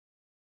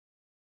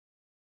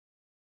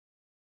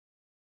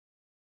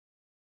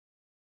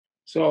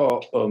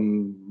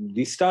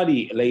This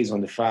study lays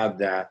on the fact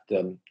that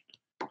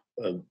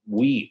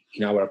we,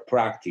 in our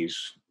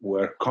practice,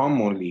 were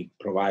commonly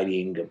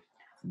providing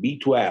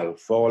B12,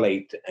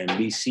 folate, and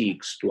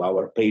B6 to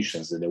our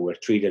patients that they were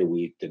treated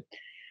with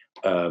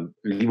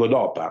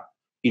levodopa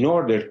in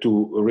order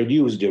to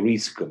reduce the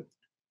risk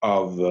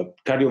of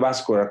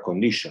cardiovascular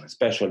condition,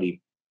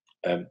 especially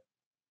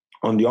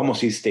on the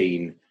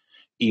homocysteine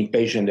in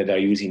patients that are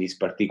using this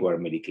particular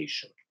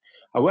medication.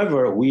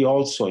 However, we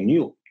also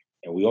knew,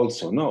 and we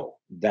also know,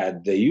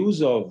 that the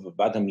use of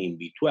vitamin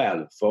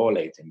B12,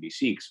 folate, and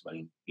B6, but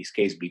in this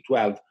case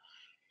B12,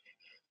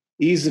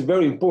 is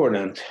very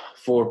important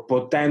for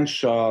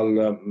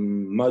potential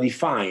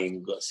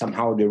modifying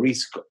somehow the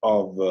risk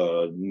of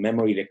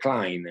memory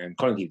decline and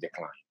cognitive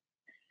decline.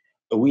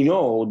 We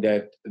know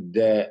that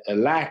the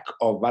lack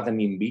of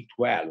vitamin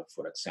B12,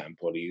 for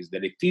example, is the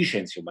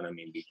deficiency of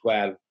vitamin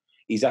B12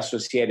 is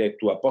associated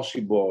to a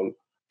possible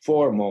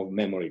form of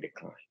memory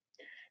decline.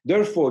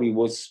 Therefore,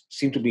 it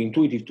seemed to be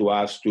intuitive to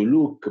us to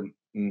look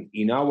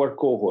in our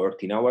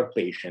cohort, in our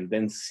patient,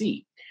 and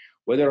see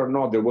whether or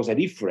not there was a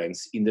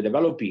difference in the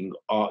development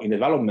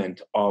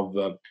of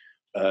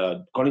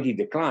cognitive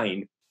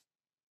decline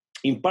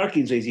in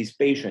Parkinson's disease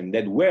patients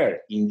that were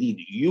indeed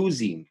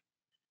using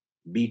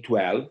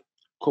B12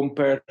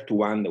 compared to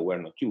one that were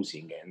not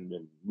using.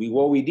 And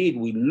what we did,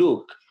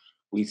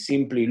 we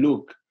simply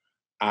look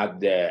at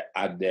the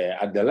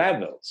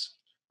levels,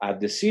 at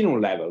the serum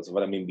levels of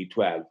vitamin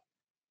B12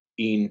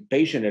 in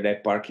patients that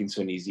have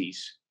Parkinson's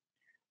disease.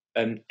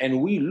 And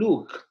we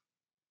look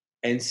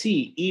and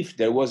see if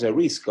there was a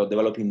risk of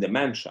developing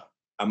dementia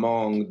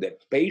among the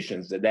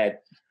patients that had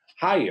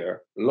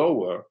higher,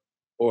 lower,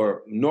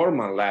 or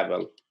normal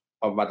level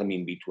of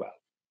vitamin B12.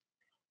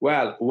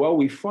 Well, what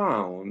we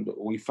found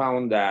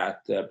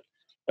that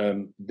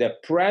the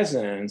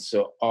presence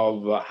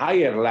of a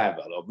higher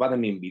level of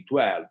vitamin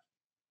B12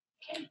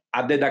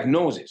 at the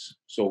diagnosis,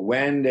 so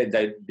when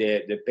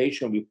the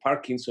patient with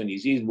Parkinson's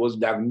disease was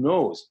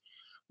diagnosed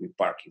with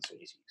Parkinson's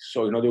disease.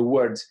 So in other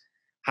words,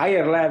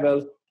 higher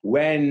level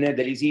when the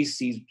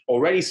disease is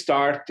already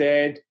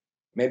started,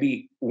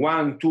 maybe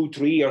 1, 2,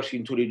 3 years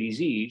into the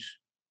disease,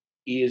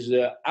 is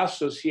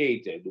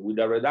associated with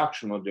a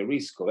reduction of the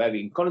risk of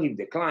having cognitive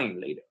decline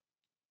later,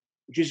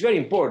 which is very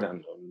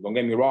important. Don't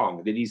get me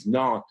wrong, that is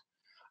not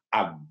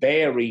a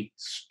very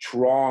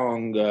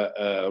strong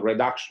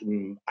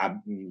reduction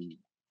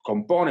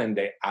component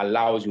that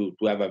allows you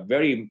to have a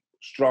very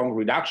strong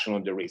reduction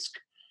of the risk.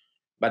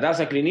 But as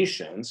a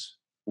clinicians,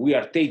 we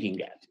are taking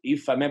it.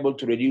 If I'm able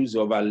to reduce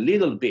of a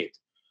little bit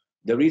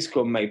the risk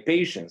of my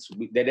patients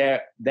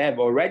that they have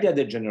already a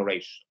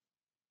degeneration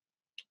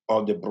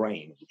of the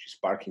brain, which is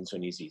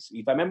Parkinson's disease,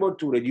 if I'm able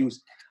to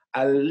reduce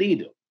a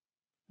little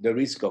the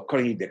risk of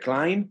cognitive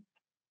decline,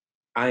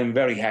 I'm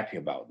very happy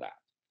about that.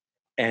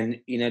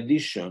 And in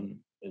addition,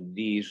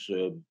 this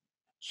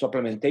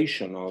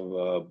supplementation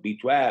of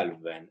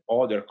B12 and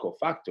other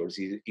cofactors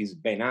is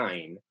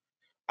benign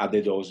at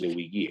the dose that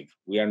we give.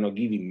 We are not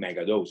giving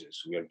mega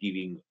doses, we are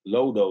giving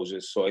low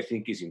doses, so I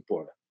think it's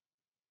important.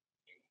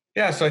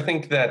 Yeah, so I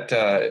think that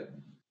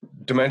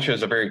dementia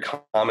is a very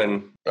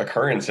common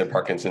occurrence in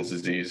Parkinson's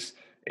disease,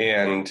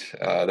 and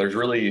there's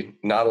really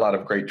not a lot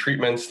of great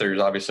treatments. There's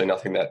obviously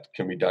nothing that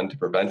can be done to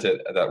prevent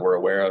it that we're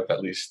aware of,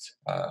 at least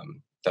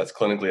that's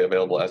clinically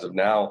available as of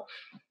now.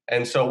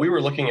 And so we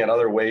were looking at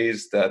other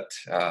ways that,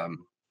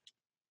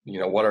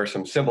 what are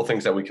some simple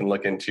things that we can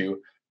look into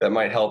that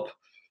might help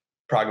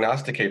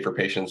prognosticate for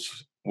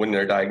patients when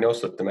they're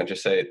diagnosed with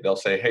dementia. They'll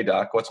say, hey,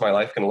 doc, what's my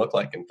life going to look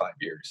like in 5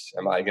 years?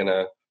 Am I going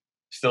to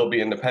still be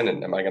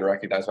independent? Am I going to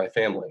recognize my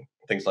family?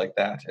 Things like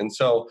that. And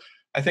so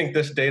I think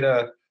this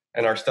data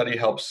and our study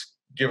helps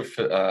give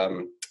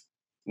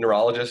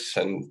neurologists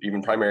and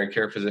even primary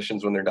care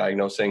physicians, when they're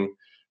diagnosing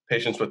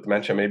patients with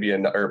dementia,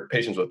 or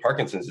patients with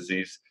Parkinson's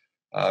disease,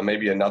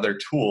 maybe another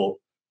tool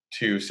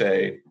to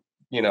say,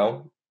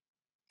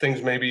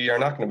 things maybe are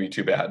not going to be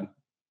too bad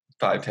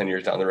 5-10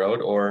 years down the road,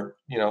 or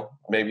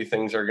maybe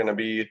things are going to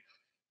be,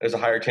 there's a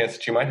higher chance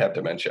that you might have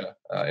dementia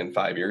in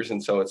 5 years.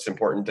 And so it's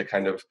important to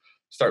kind of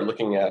start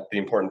looking at the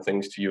important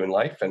things to you in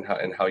life and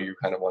how you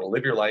kind of want to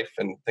live your life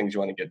and things you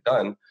want to get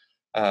done.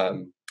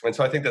 And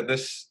so I think that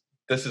this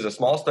is a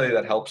small study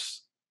that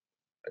helps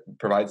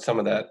provide some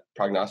of that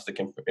prognostic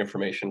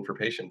information for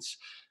patients.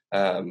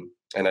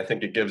 And I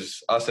think it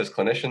gives us as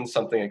clinicians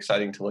something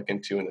exciting to look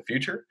into in the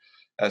future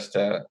as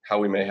to how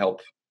we may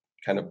help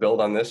kind of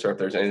build on this, or if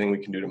there's anything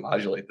we can do to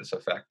modulate this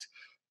effect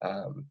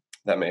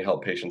that may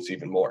help patients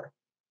even more.